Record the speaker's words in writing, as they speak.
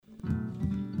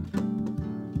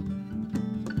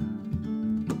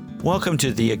Welcome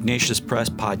to the Ignatius Press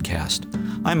podcast.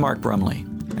 I'm Mark Brumley.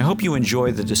 I hope you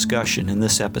enjoy the discussion in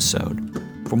this episode.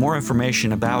 For more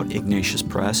information about Ignatius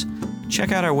Press,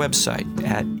 check out our website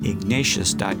at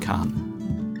ignatius.com.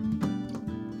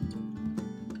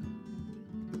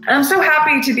 I'm so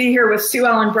happy to be here with Sue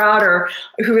Ellen Browder,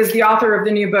 who is the author of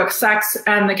the new book, Sex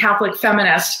and the Catholic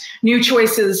Feminist, New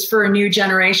Choices for a New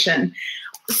Generation.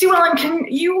 Sue Ellen, can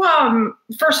you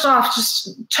first off just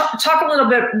talk a little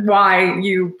bit why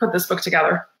you put this book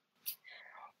together?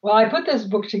 Well, I put this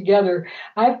book together.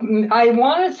 I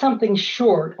wanted something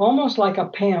short, almost like a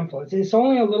pamphlet. It's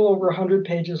only a little over 100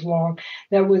 pages long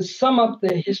that would sum up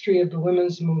the history of the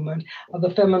women's movement, of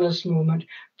the feminist movement,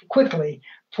 quickly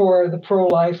for the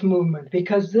pro-life movement,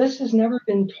 because this has never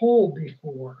been told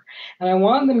before. And I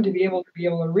wanted them to be able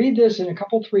to read this in a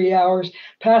couple, 3 hours,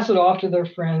 pass it off to their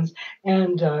friends,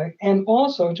 and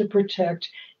also to protect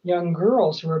young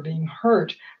girls who are being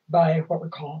hurt by what we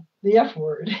call the F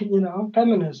word,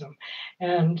 feminism.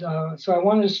 And so I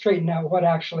wanted to straighten out what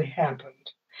actually happened.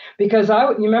 Because I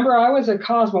was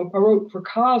I wrote for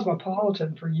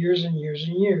Cosmopolitan for years and years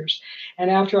and years. And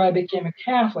after I became a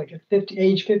Catholic at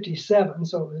age 57,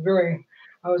 so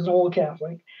I was an old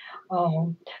Catholic,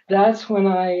 that's when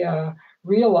I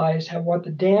realized what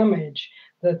the damage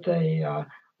that the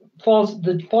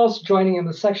false joining in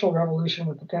the sexual revolution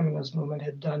with the feminist movement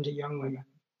had done to young women.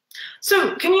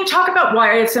 So can you talk about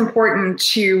why it's important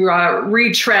to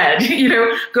retread,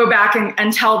 go back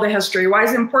and tell the history? Why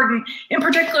is it important, in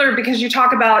particular, because you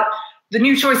talk about the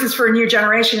new choices for a new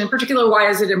generation, in particular, why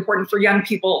is it important for young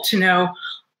people to know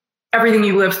everything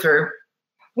you lived through?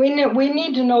 We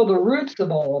need to know the roots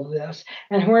of all of this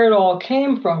and where it all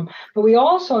came from, but we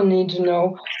also need to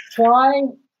know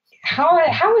how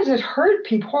has it hurt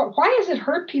people? Why has it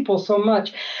hurt people so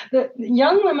much? That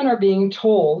young women are being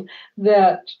told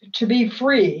that to be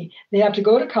free, they have to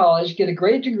go to college, get a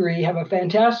great degree, have a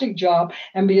fantastic job,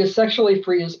 and be as sexually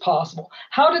free as possible.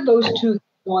 How did those two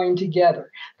join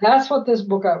together? That's what this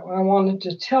book, I wanted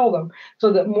to tell them,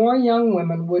 so that more young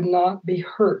women would not be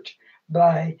hurt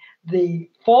by the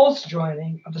false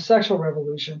joining of the sexual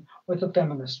revolution with the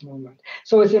feminist movement.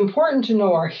 So it's important to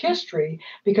know our history,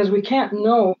 because we can't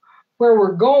know where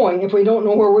we're going if we don't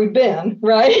know where we've been,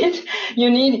 right? You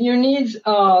need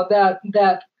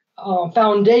that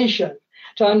foundation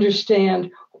to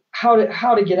understand how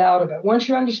to get out of it. Once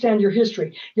you understand your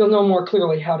history, you'll know more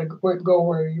clearly how to go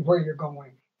where you're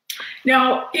going.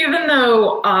 Now, even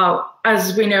though,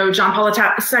 as we know, John Paul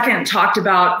II talked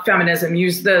about feminism,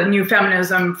 used the new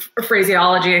feminism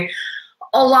phraseology,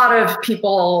 a lot of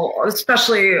people,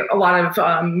 especially a lot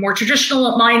of more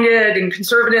traditional-minded and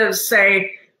conservatives,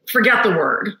 say, forget the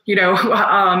word.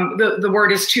 The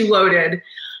word is too loaded.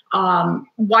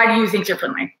 Why do you think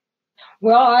differently?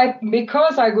 Well,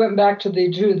 because I went back to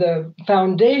the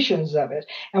foundations of it,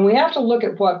 and we have to look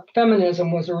at what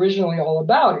feminism was originally all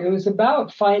about. It was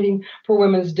about fighting for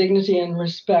women's dignity and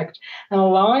respect, and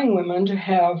allowing women to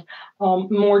have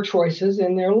more choices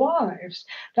in their lives.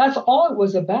 That's all it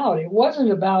was about. It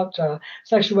wasn't about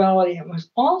sexuality. It was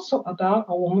also about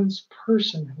a woman's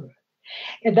personhood.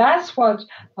 And that's what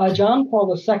John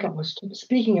Paul II was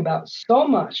speaking about so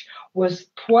much, was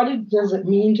does it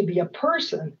mean to be a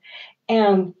person?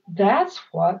 And that's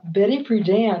what Betty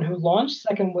Friedan, who launched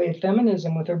second wave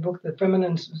feminism with her book, The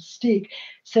Feminine Mystique,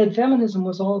 said feminism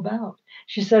was all about.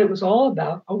 She said it was all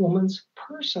about a woman's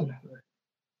personhood.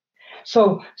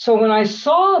 So when I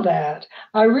saw that,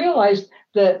 I realized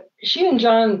that she and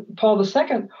John Paul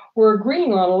II were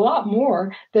agreeing on a lot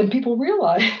more than people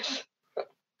realize.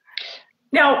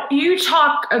 Now, you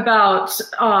talk about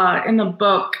in the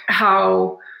book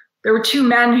how there were two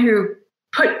men who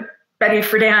put Betty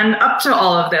Friedan up to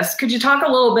all of this. Could you talk a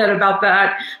little bit about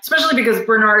that, especially because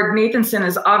Bernard Nathanson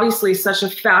is obviously such a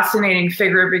fascinating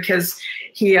figure, because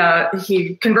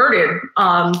he converted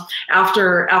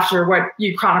after what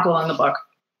you chronicle in the book.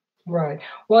 Right.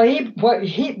 Well,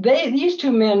 these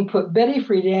two men put Betty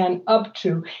Friedan up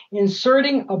to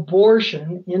inserting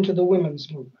abortion into the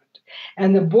women's movement.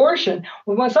 And abortion,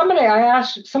 when somebody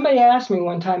asked me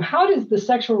one time, how does the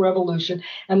sexual revolution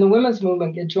and the women's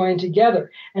movement get joined together?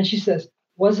 And she says,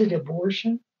 was it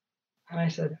abortion? And I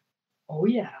said, oh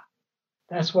yeah,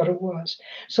 that's what it was.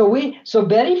 So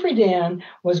Betty Friedan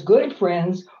was good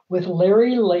friends with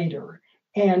Larry Lader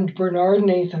and Bernard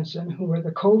Nathanson, who were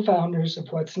the co-founders of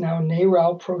what's now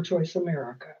NARAL Pro-Choice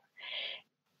America.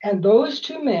 And those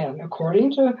two men,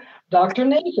 according to Dr.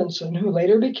 Nathanson, who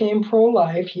later became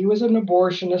pro-life, he was an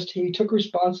abortionist. He took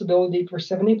responsibility for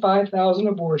 75,000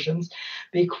 abortions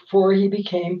before he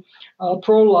became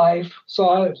pro-life,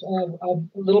 saw a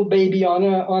little baby on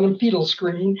a fetal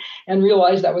screen and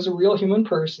realized that was a real human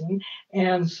person.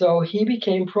 And so he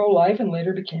became pro-life and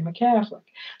later became a Catholic.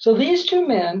 So these two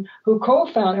men who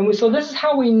co-founded, and so this is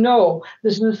how we know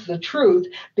this is the truth,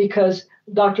 because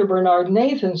Dr. Bernard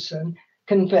Nathanson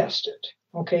confessed it.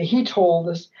 Okay, he told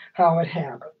us how it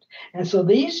happened. And so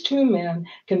these two men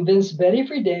convinced Betty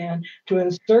Friedan to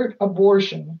insert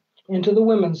abortion into the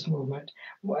women's movement,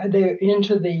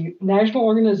 into the National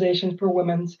Organization for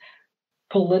Women's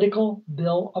Political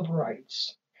Bill of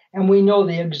Rights. And we know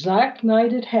the exact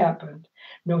night it happened,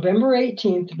 November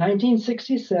 18th,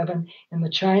 1967, in the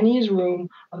Chinese room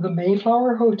of the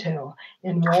Mayflower Hotel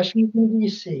in Washington,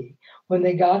 D.C. When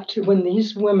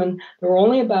these women, there were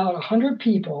only about 100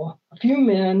 people, a few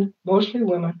men, mostly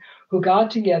women, who got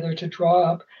together to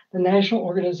draw up the National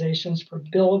Organizations for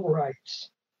Bill of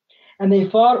Rights. And they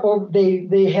fought over,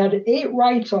 they had 8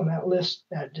 rights on that list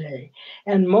that day.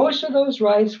 And most of those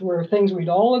rights were things we'd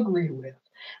all agree with.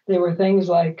 They were things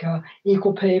like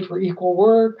equal pay for equal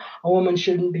work. A woman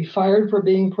shouldn't be fired for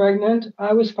being pregnant.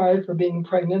 I was fired for being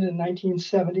pregnant in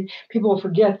 1970. People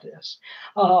forget this.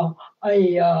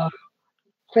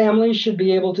 Families should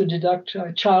be able to deduct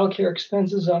child care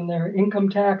expenses on their income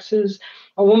taxes.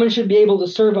 A woman should be able to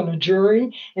serve on a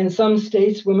jury. In some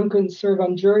states, women couldn't serve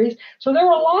on juries. So there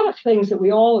are a lot of things that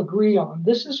we all agree on.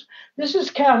 This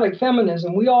is Catholic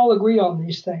feminism. We all agree on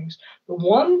these things.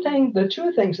 The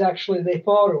two things actually they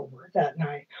fought over that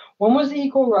night. One was the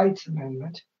Equal Rights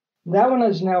Amendment. That one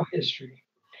is now history.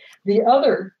 The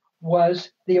other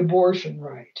was the abortion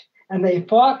right. And they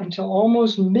fought until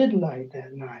almost midnight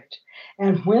that night.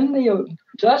 And when the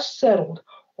dust settled,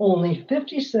 only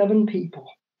 57 people,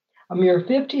 a mere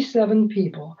 57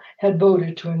 people, had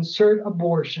voted to insert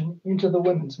abortion into the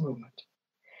women's movement.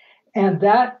 And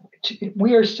that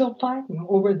we are still fighting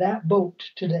over that vote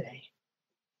today.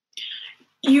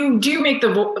 You do make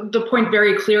the point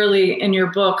very clearly in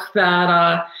your book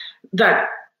that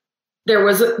there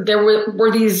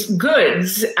were these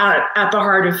goods at the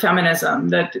heart of feminism,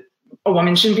 that a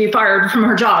woman shouldn't be fired from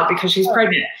her job because she's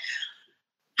pregnant.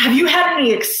 Have you had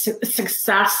any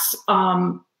success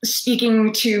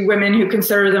speaking to women who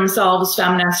consider themselves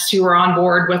feminists, who are on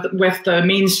board with the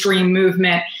mainstream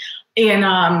movement, in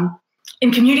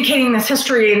communicating this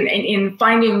history and in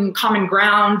finding common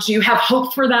ground? Do you have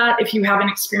hope for that if you haven't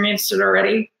experienced it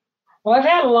already? Well, I've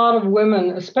had a lot of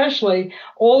women, especially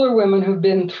older women, who've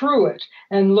been through it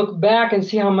and look back and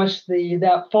see how much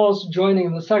that false joining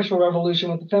of the sexual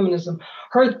revolution with the feminism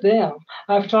hurt them.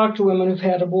 I've talked to women who've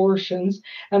had abortions,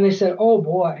 and they said, "Oh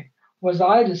boy, was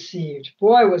I deceived?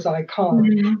 Boy, was I conned."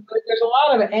 Mm-hmm. But there's a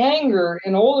lot of anger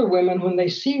in older women when they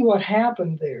see what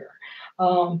happened there.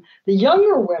 The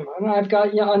younger women, I've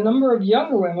got a number of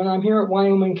younger women. I'm here at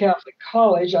Wyoming Catholic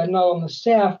College. I'm not on the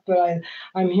staff, but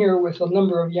I'm here with a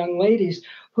number of young ladies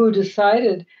who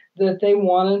decided that they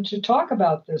wanted to talk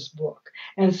about this book.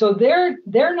 And so they're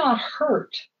not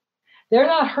hurt. They're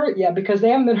not hurt yet because they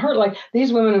haven't been hurt. Like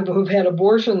these women who've had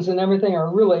abortions and everything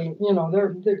are really,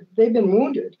 they've been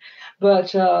wounded.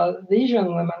 But these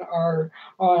young women are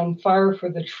on fire for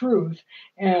the truth.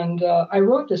 And I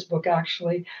wrote this book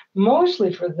actually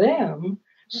mostly for them,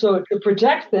 so to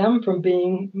protect them from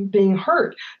being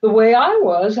hurt the way I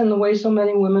was and the way so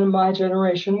many women in my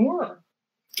generation were.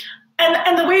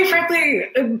 And the way, frankly,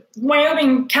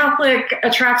 Wyoming Catholic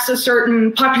attracts a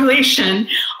certain population,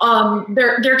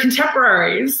 their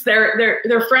contemporaries,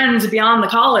 their friends beyond the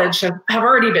college have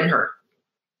already been hurt.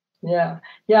 Yeah,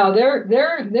 they're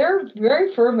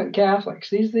very fervent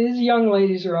Catholics. These young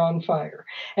ladies are on fire,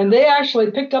 and they actually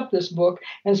picked up this book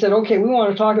and said, "Okay, we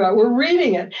want to talk about it. We're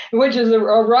reading it," which is a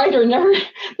writer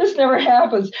this never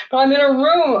happens. But I'm in a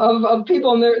room of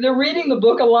people, and they're reading the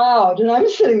book aloud, and I'm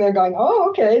sitting there going, "Oh,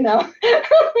 okay, now."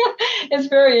 It's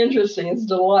very interesting. It's a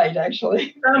delight,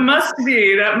 actually. That must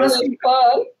be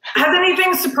fun. Has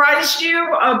anything surprised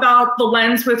you about the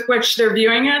lens with which they're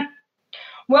viewing it?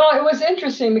 Well, it was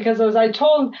interesting because as I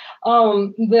told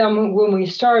them when we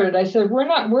started, I said, we're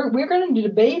going to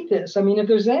debate this. I mean, if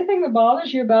there's anything that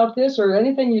bothers you about this or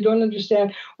anything you don't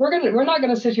understand, we're not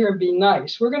going to sit here and be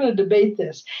nice. We're going to debate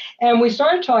this. And we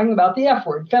started talking about the F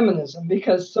word, feminism,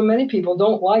 because so many people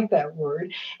don't like that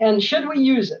word. And should we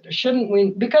use it or shouldn't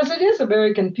we? Because it is a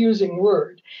very confusing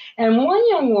word. And one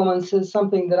young woman says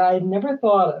something that I had never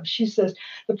thought of. She says,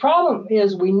 the problem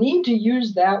is we need to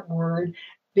use that word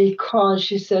because,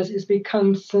 she says, it's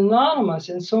become synonymous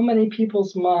in so many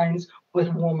people's minds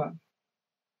with woman.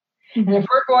 Mm-hmm. And if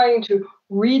we're going to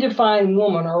redefine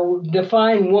woman or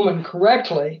define woman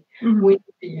correctly, we need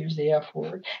to use the F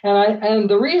word. And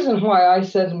the reason why I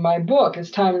said in my book it's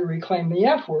time to reclaim the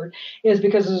F word is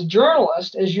because as a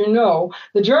journalist, as you know,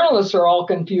 the journalists are all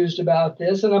confused about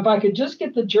this. And if I could just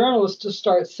get the journalists to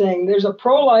start saying there's a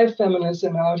pro-life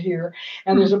feminism out here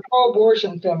and there's a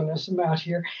pro-abortion feminism out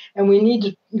here, and we need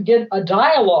to get a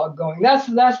dialogue going. That's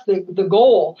the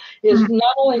goal, is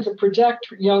not only to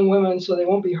protect young women so they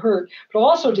won't be hurt, but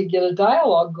also to get a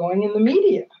dialogue going in the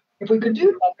media. If we could do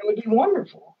that, it would be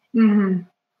wonderful. Mm-hmm.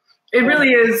 It really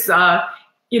is,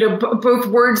 both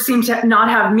words seem to not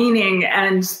have meaning,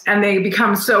 and they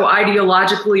become so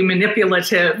ideologically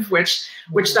manipulative, which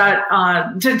that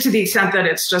to the extent that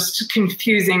it's just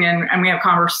confusing, and we have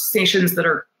conversations that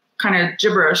are kind of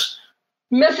gibberish.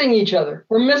 Missing each other.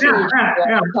 We're missing each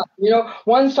other. Yeah.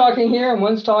 One's talking here and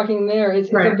one's talking there. It's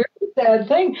a very sad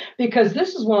thing, because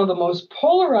this is one of the most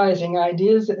polarizing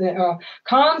ideas,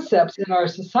 concepts in our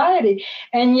society.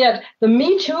 And yet the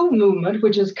Me Too movement,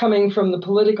 which is coming from the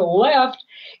political left,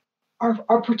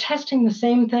 are protesting the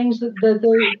same things that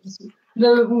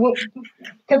the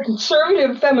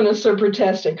conservative feminists are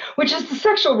protesting, which is the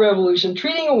sexual revolution,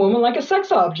 treating a woman like a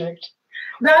sex object.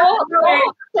 All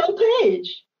on the same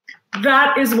page.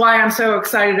 That is why I'm so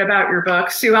excited about your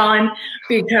book, Sue Ellen,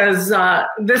 because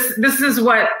this is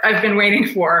what I've been waiting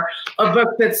for, a book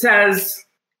that says,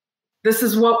 this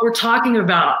is what we're talking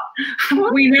about.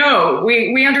 We know,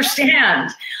 we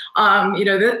understand. So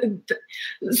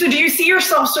do you see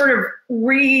yourself sort of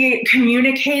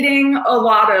re-communicating a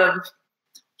lot of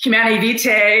Humanae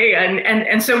Vitae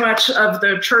and so much of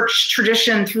the church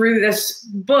tradition through this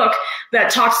book that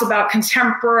talks about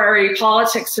contemporary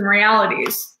politics and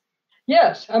realities?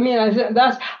 Yes, I mean, I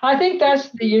think that's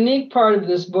the unique part of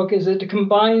this book, is it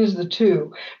combines the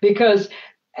two. Because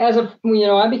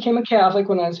I became a Catholic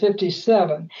when I was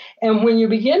 57, and when you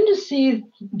begin to see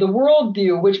the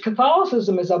worldview, which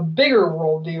Catholicism is a bigger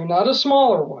worldview, not a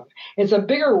smaller one. It's a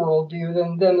bigger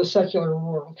worldview than the secular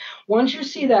world. Once you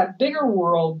see that bigger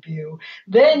worldview,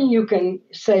 then you can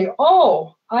say,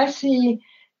 oh, I see.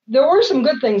 There were some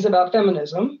good things about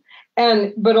feminism.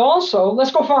 But also, let's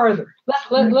go farther.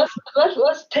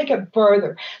 Let's take it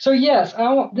farther. So yes,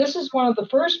 this is one of the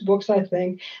first books, I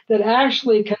think, that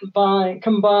actually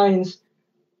combines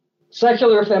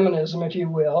secular feminism, if you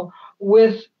will,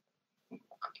 with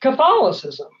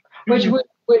Catholicism, which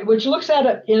looks at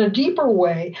it in a deeper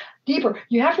way. Deeper.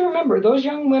 You have to remember, those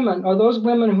young women, or those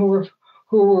women who were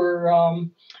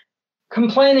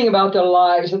complaining about their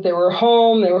lives, that they were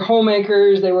home, they were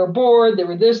homemakers, they were bored, they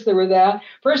were this, they were that.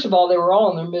 First of all, they were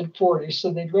all in their mid-40s,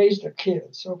 so they'd raised their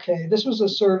kids. Okay, this was a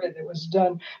survey that was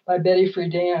done by Betty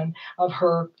Friedan of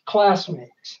her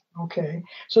classmates. Okay,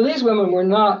 so these women were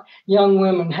not young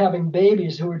women having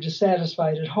babies who were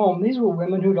dissatisfied at home. These were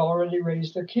women who'd already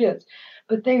raised their kids.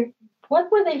 But what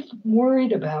were they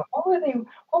worried about? What were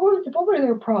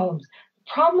their problems?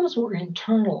 The problems were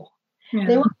internal.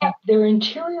 Yeah. Their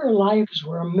interior lives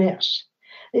were a mess.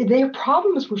 Their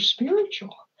problems were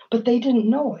spiritual, but they didn't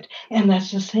know it. And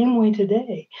that's the same way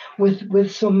today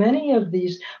with so many of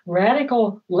these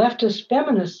radical leftist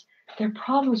feminists. Their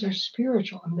problems are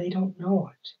spiritual, and they don't know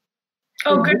it.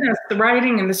 Oh, goodness. The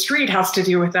rioting in the street has to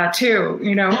do with that, too.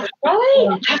 That's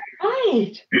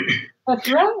right. That's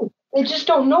right. They just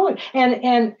don't know it, and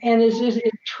it's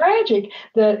tragic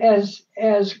that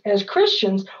as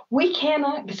Christians we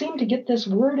cannot seem to get this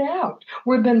word out.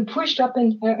 We've been pushed up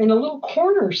in a little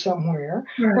corner somewhere,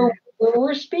 right, where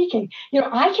we're speaking.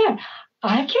 I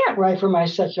can't write for my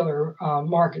secular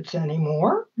markets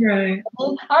anymore. Right.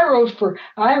 I wrote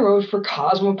for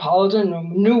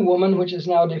Cosmopolitan, New Woman, which is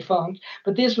now defunct.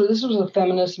 But this was a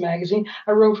feminist magazine.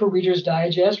 I wrote for Reader's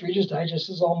Digest. Reader's Digest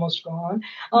is almost gone.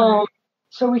 Right.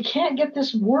 So we can't get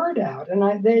this word out, and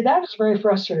that is very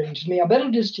frustrating to me. I bet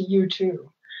it is to you too.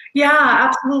 Yeah,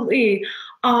 absolutely.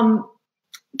 Can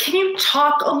you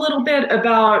talk a little bit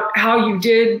about how you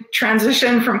did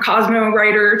transition from Cosmo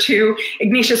writer to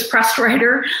Ignatius Press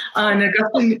writer, an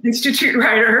Augustine Institute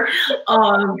writer?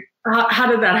 How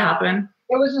did that happen?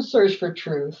 It was a search for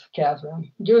truth,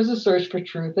 Catherine. It was a search for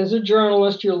truth. As a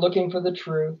journalist, you're looking for the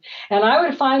truth. And I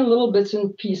would find little bits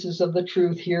and pieces of the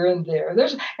truth here and there.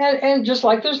 And just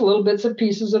like there's little bits and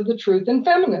pieces of the truth in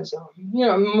feminism,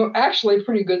 actually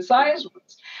pretty good sized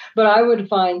ones. But I would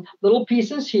find little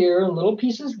pieces here and little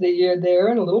pieces there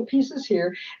and little pieces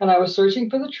here. And I was searching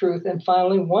for the truth. And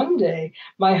finally, one day,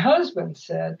 my husband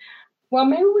said, well,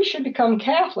 maybe we should become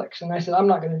Catholics. And I said, I'm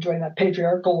not going to join that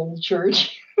patriarchal old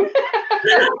church.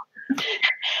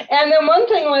 And then one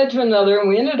thing led to another, and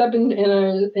we ended up in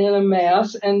a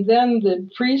mass. And then the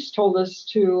priest told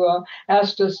us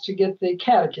asked us to get the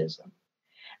catechism.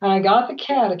 And I got the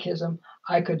catechism.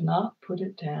 I could not put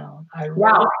it down. I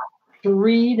read it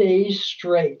 3 days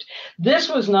straight. This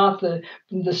was not the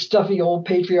stuffy old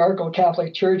patriarchal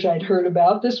Catholic Church I'd heard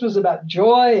about. This was about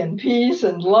joy and peace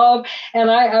and love. And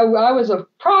I was a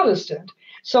Protestant.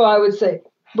 So I would say,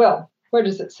 well, where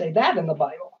does it say that in the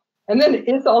Bible? And then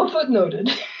it's all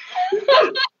footnoted.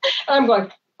 I'm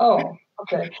like, oh,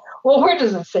 okay. Well, where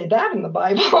does it say that in the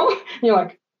Bible? And you're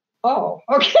like, oh,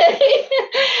 okay.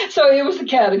 So it was the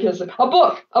catechism. A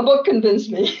book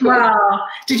convinced me. Wow.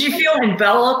 Did you feel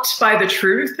enveloped by the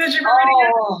truth as you were reading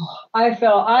it? Oh, I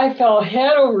fell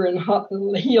head over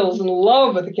heels in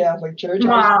love with the Catholic Church.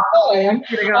 Wow. I am.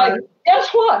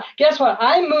 Guess what?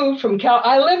 I moved from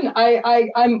I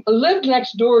lived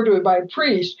next door to by a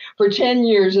priest for 10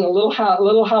 years in a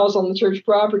little house on the church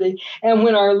property. And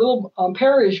when our little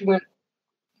parish went,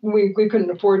 we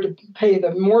couldn't afford to pay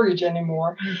the mortgage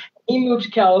anymore. He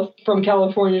moved from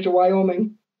California to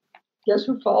Wyoming. Guess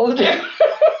who followed him?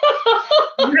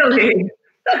 Really?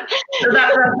 So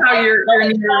that's how you're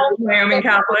Wyoming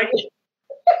Catholic?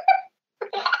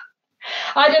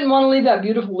 I didn't want to leave that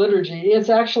beautiful liturgy. It's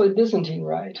actually Byzantine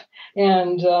Rite,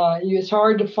 and it's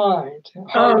hard to find.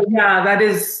 Yeah, that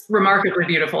is remarkably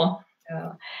beautiful.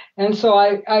 Yeah. And so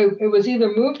it was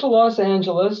either move to Los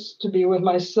Angeles to be with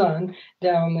my son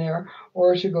down there,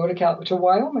 or to go to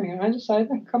Wyoming. And I decided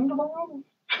to come to Wyoming.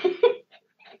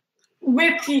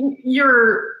 With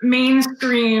your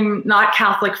mainstream, not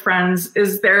Catholic friends,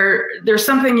 is there's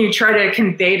something you try to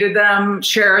convey to them,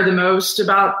 share the most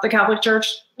about the Catholic Church?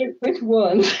 Which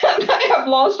ones? I have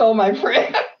lost all my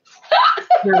friends.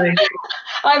 Really?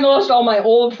 I've lost all my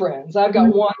old friends. I've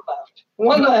got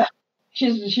one left.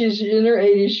 She's in her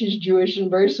 80s. She's Jewish and a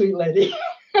very sweet lady.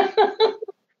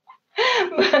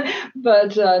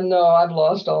 but no, I've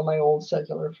lost all my old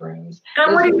secular friends.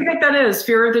 And what do you think that is?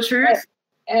 Fear of the truth?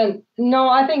 And no,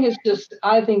 I think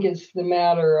it's the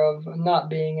matter of not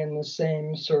being in the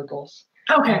same circles.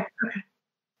 Okay.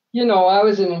 You know, I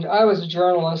was a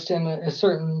journalist in a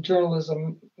certain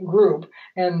journalism group,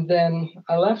 and then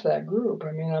I left that group.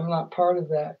 I mean, I'm not part of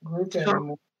that group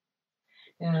anymore.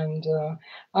 And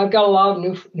I've got a lot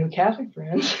of new Catholic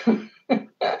friends.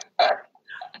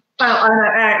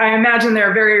 I imagine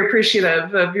they're very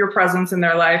appreciative of your presence in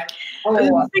their life.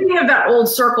 Speaking of that old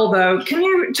circle, though, can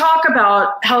you talk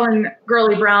about Helen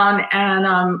Gurley Brown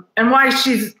and why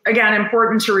she's, again,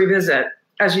 important to revisit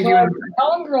as you do?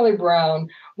 Helen Gurley Brown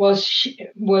was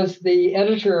the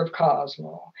editor of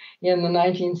Cosmo in the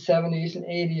 1970s and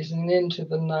 80s and into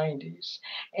the 90s,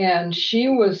 and she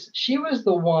was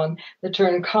the one that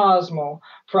turned Cosmo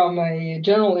from a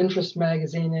general interest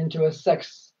magazine into a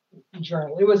sex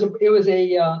journal. It was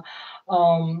a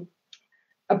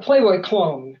Playboy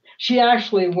clone. She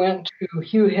actually went to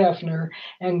Hugh Hefner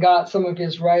and got some of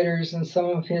his writers and some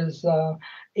of his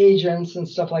agents and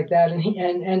stuff like that.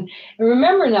 And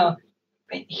remember now,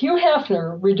 Hugh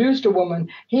Hefner reduced a woman.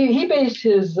 He based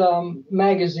his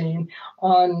magazine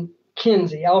on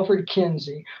Kinsey, Alfred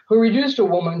Kinsey, who reduced a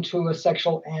woman to a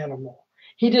sexual animal.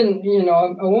 He didn't,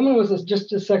 a woman was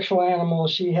just a sexual animal.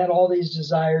 She had all these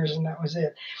desires, and that was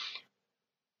it.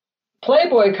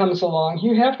 Playboy comes along,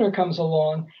 Hugh Hefner comes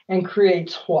along and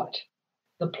creates what?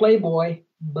 The Playboy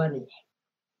bunny,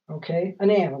 okay? An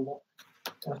animal.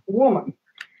 That's a woman.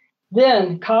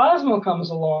 Then Cosmo comes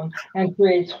along and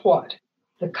creates what?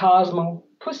 The Cosmo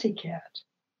pussycat,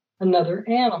 another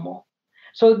animal.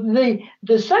 So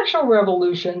the sexual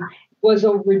revolution was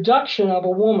a reduction of a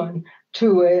woman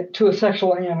to a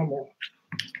sexual animal.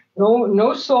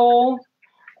 No soul,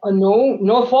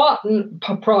 no thought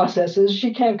processes.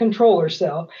 She can't control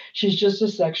herself. She's just a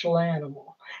sexual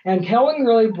animal. And Helen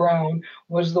Gurley Brown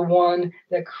was the one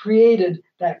that created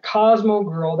that Cosmo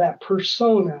girl, that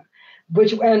persona.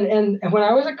 And when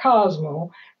I was at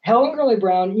Cosmo, Helen Gurley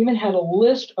Brown even had a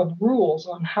list of rules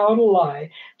on how to lie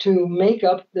to make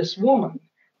up this woman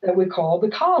that we call the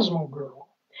Cosmo girl.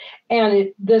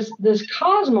 And this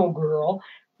Cosmo girl,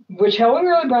 which Helen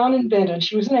Gurley Brown invented,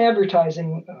 she was an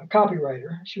advertising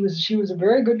copywriter. She was a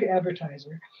very good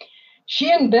advertiser. She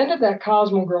invented that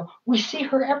Cosmo girl. We see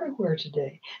her everywhere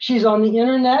today. She's on the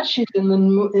internet. She's in the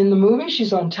movie.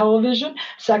 She's on television.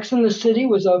 Sex and the City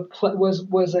was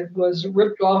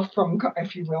ripped off from,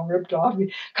 if you will,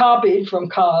 copied from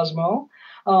Cosmo.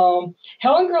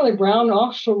 Helen Gurley Brown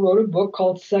also wrote a book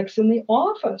called Sex in the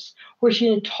Office, where she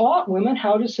had taught women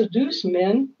how to seduce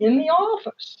men in the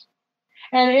office.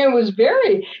 And it was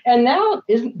and now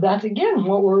that's again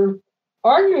what we're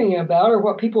arguing about or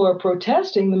what people are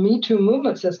protesting, the Me Too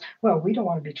movement says, well, we don't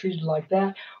want to be treated like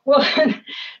that. Well,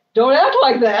 don't act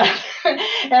like that.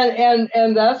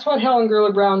 and that's what Helen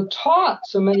Gurley Brown taught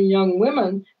so many young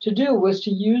women to do, was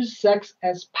to use sex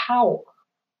as power.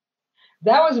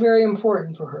 That was very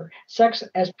important for her, sex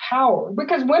as power,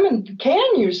 because women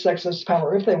can use sex as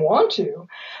power if they want to,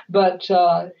 but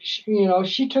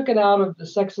she took it out of the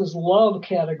sex as love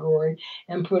category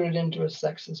and put it into a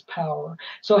sex as power.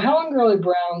 So Helen Gurley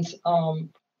Brown's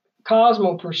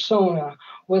Cosmo persona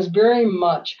was very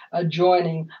much a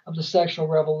joining of the sexual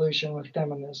revolution with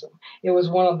feminism. It was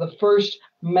one of the first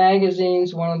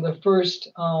magazines, one of the first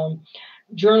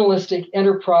journalistic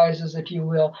enterprises, if you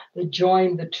will, that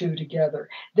joined the two together.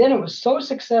 Then it was so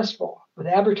successful with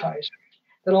advertising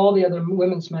that all the other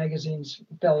women's magazines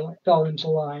fell into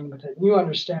line with it. You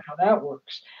understand how that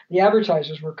works. The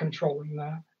advertisers were controlling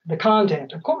the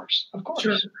content, of course.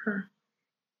 Sure.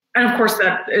 And of course,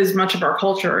 that is much of our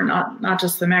culture, not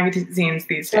just the magazines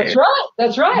these days.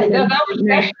 That's right. That was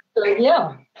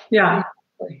yeah.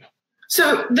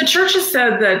 So the church has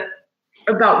said that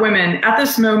about women, at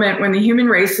this moment when the human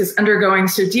race is undergoing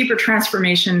so deep a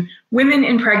transformation, women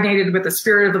impregnated with the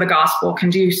spirit of the gospel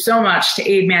can do so much to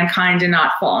aid mankind in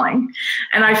not falling.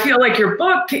 And I feel like your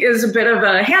book is a bit of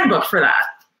a handbook for that.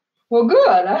 Well,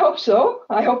 good. I hope so.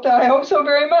 I hope so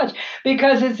very much,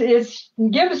 because it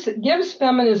gives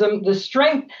feminism the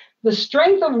strength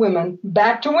of women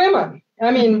back to women. I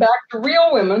mean, back to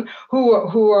real women who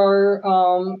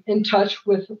are in touch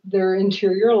with their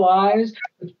interior lives,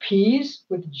 with peace,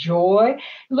 with joy.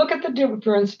 Look at the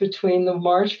difference between the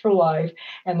March for Life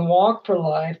and the Walk for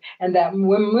Life and that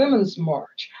Women's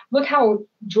March. Look how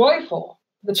joyful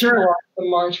the people are at the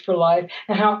March for Life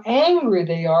and how angry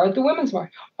they are at the Women's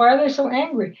March. Why are they so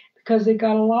angry? Because they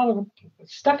got a lot of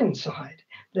stuff inside.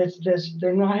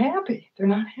 They're not happy. They're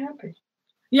not happy.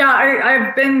 Yeah,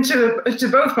 I've been to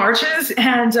both marches,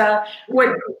 and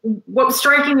what was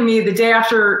striking to me the day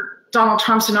after Donald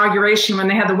Trump's inauguration, when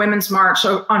they had the Women's March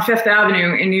on Fifth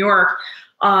Avenue in New York,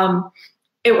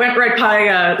 it went right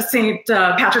by St.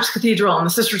 Patrick's Cathedral, and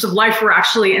the Sisters of Life were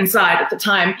actually inside at the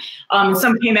time.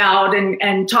 Some came out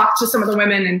and talked to some of the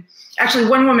women, and actually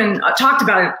one woman talked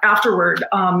about it afterward.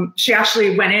 She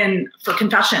actually went in for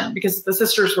confession because the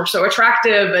sisters were so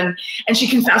attractive, and she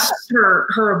confessed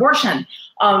her abortion.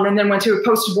 And then went to a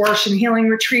post-abortion healing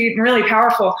retreat, and really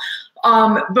powerful.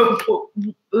 But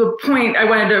the point I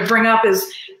wanted to bring up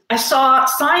is I saw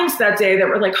signs that day that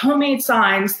were like homemade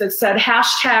signs that said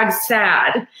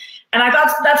 #sad. And I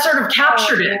thought that sort of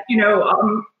captured it,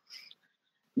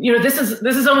 this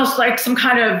is almost like some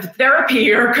kind of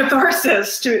therapy or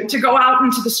catharsis to go out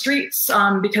into the streets,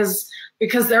 because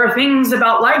there are things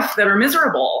about life that are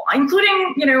miserable,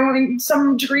 including, in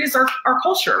some degrees our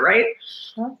culture, right?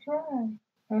 That's right.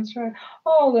 That's right.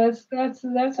 Oh,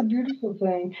 that's a beautiful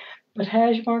thing. But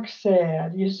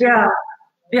 #sad. You see?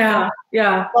 Yeah.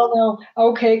 Well, no,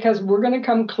 okay, because we're going to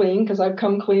come clean, because I've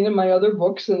come clean in my other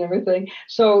books and everything.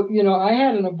 So, I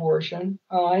had an abortion.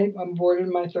 I aborted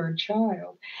my third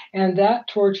child, and that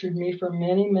tortured me for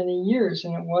many, many years.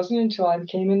 And it wasn't until I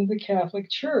came into the Catholic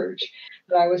Church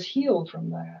that I was healed from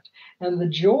that. And the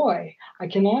joy, I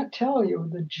cannot tell you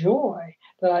the joy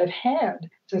that I've had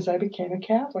since I became a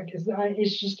Catholic.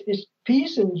 It's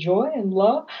peace and joy and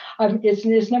love.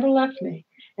 It's never left me.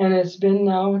 And it's been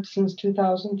now since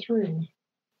 2003,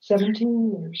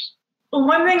 17 years. Well,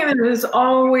 one thing that has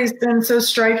always been so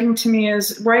striking to me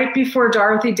is right before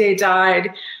Dorothy Day died,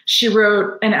 she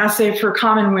wrote an essay for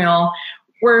Commonweal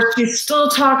where she still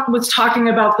was talking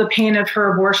about the pain of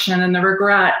her abortion and the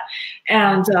regret.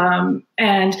 And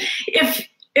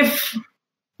if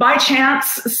by chance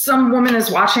some woman is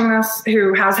watching this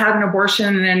who has had an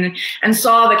abortion and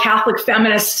saw the Catholic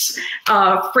feminist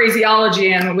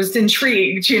phraseology and was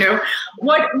intrigued,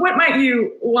 what might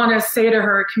you want to say to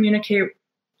her, communicate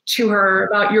to her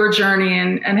about your journey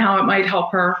and how it might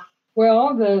help her?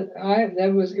 Well,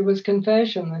 it was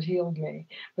confession that healed me.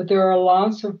 But there are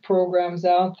lots of programs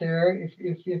out there.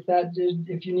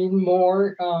 If you need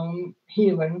more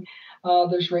healing,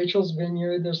 there's Rachel's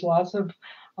Vineyard. There's lots of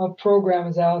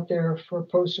programs out there for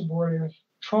post-abortive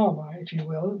trauma, if you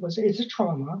will. It's a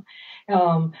trauma,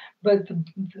 but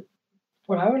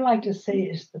what I would like to say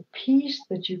is the peace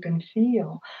that you can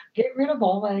feel. Get rid of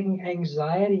all that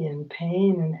anxiety and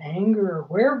pain and anger,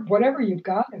 or whatever you've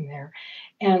got in there,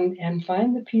 and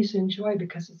find the peace and joy,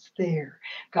 because it's there.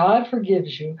 God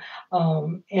forgives you,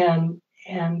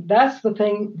 and that's the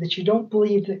thing that you don't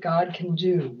believe that God can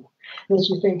do. That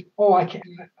you think, oh, I can't.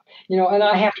 And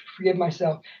I have to forgive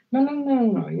myself. No.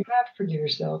 You have to forgive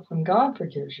yourself when God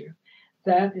forgives you.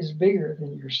 that is bigger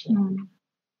than yourself. Mm-hmm.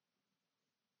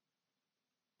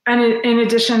 And in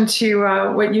addition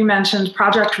to what you mentioned,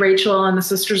 Project Rachel and the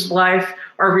Sisters of Life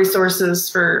are resources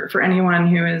for anyone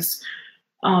who is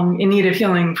in need of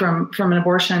healing from an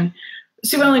abortion.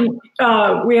 Sue Ellen,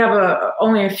 we have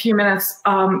only a few minutes,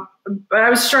 but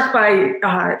I was struck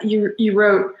by you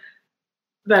wrote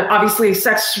that obviously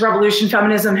sex revolution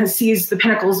feminism has seized the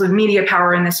pinnacles of media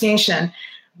power in this nation.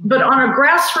 But on a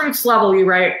grassroots level, you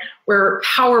write, where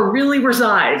power really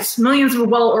resides, millions of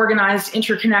well-organized,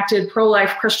 interconnected,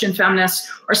 pro-life Christian feminists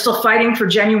are still fighting for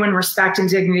genuine respect and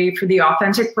dignity for the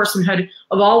authentic personhood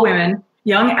of all women,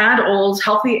 young and old,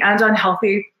 healthy and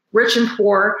unhealthy, rich and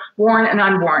poor, born and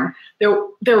unborn.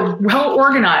 They're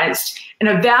well-organized in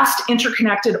a vast,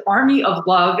 interconnected army of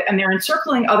love, and they're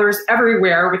encircling others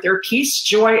everywhere with their peace,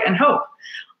 joy, and hope.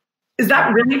 Is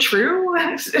that really true?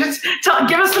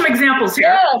 Give us some examples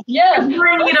here. Yes.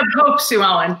 We're in need of hope, Sue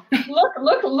Ellen.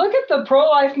 Look at the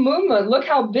pro-life movement. Look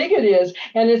how big it is,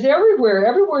 and it's everywhere.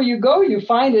 Everywhere you go, you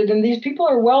find it. And these people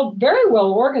are very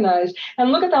well organized.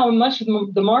 And look at how much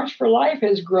the March for Life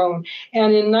has grown.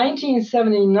 And in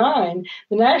 1979,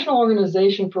 the National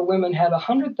Organization for Women had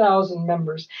 100,000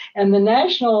 members, and the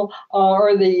national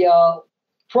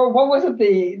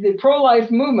the pro-life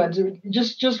movement,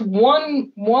 just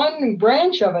one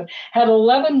branch of it, had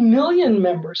 11 million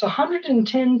members,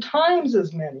 110 times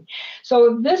as many.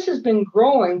 So this has been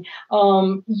growing.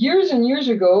 Years and years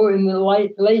ago, in the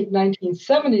late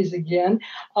 1970s again,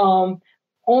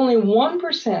 only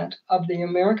 1% of the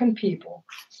American people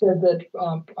said that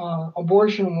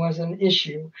abortion was an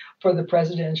issue for the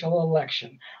presidential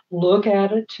election. Look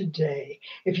at it today.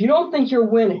 If you don't think you're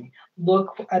winning,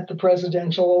 look at the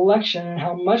presidential election and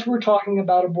how much we're talking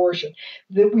about abortion.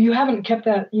 You haven't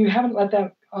let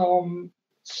that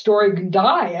story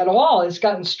die at all. It's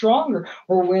gotten stronger.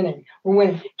 We're winning.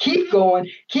 Keep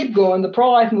going. The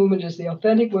pro-life movement is the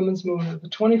authentic women's movement of the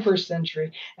 21st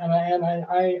century, and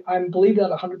I believe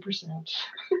that 100%.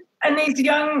 And these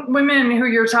young women who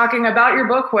you're talking about your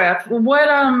book with,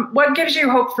 what gives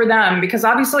you hope for them? Because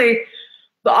obviously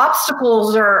the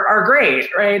obstacles are great,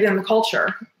 right, in the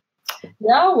culture.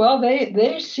 Yeah, well,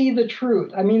 they see the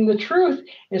truth. I mean, the truth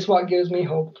is what gives me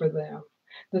hope for them.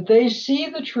 That they see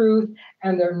the truth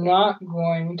and they're not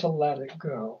going to let it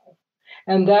go.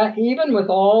 And that even with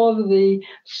all of the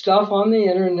stuff on the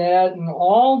internet and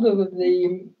all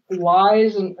the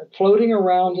lies and floating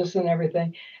around us and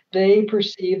everything, they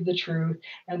perceive the truth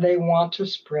and they want to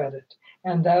spread it.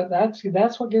 And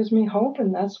that's what gives me hope,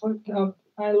 and that's what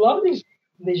I love these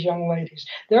young ladies.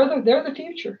 They're the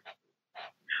future.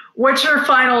 What's your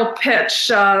final pitch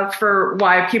for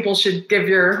why people should give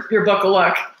your book a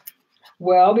look?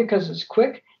 Well, because it's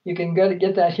quick, you can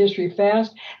get that history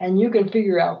fast, and you can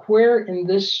figure out where in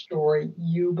this story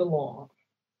you belong.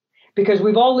 Because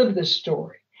we've all lived this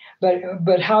story,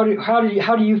 but how do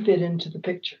you fit into the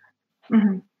picture?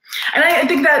 Mm-hmm. And I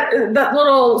think that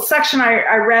little section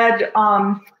I read,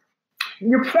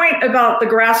 your point about the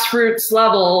grassroots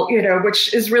level,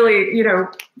 which is really,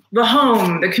 the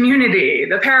home, the community,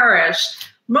 the parish,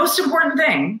 most important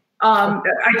thing. I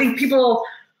think people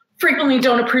frequently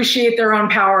don't appreciate their own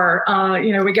power.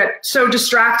 We get so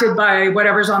distracted by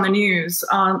whatever's on the news.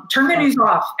 Turn the news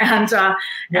off. And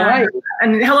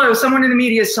hello, someone in the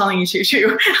media is telling you to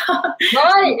too.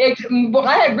 Right.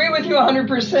 I agree with you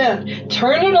 100%.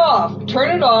 Turn it off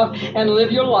and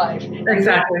live your life.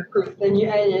 Exactly.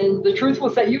 And the truth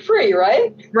will set you free,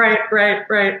 right? Right.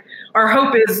 Our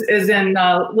hope is in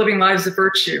living lives of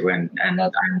virtue and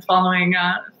following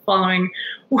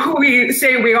who we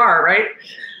say we are, right?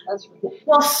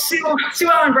 Well, Sue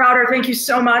Ellen Browder, thank you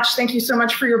so much. Thank you so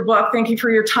much for your book. Thank you for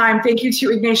your time. Thank you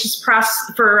to Ignatius Press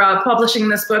for publishing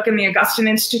this book and the Augustine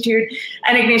Institute,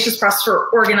 and Ignatius Press for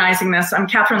organizing this. I'm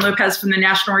Catherine Lopez from the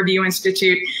National Review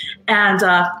Institute, and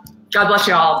God bless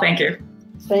you all. Thank you.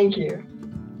 Thank you.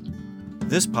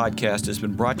 This podcast has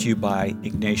been brought to you by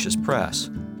Ignatius Press.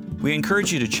 We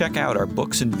encourage you to check out our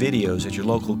books and videos at your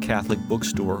local Catholic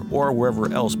bookstore or wherever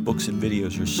else books and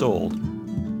videos are sold.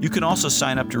 You can also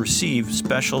sign up to receive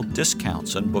special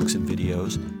discounts on books and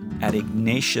videos at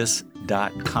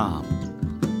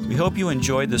ignatius.com. We hope you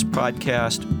enjoyed this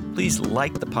podcast. Please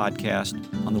like the podcast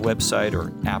on the website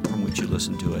or app from which you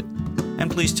listen to it, and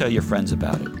please tell your friends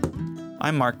about it.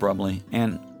 I'm Mark Brumley,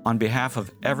 and on behalf of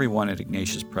everyone at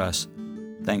Ignatius Press,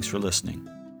 thanks for listening.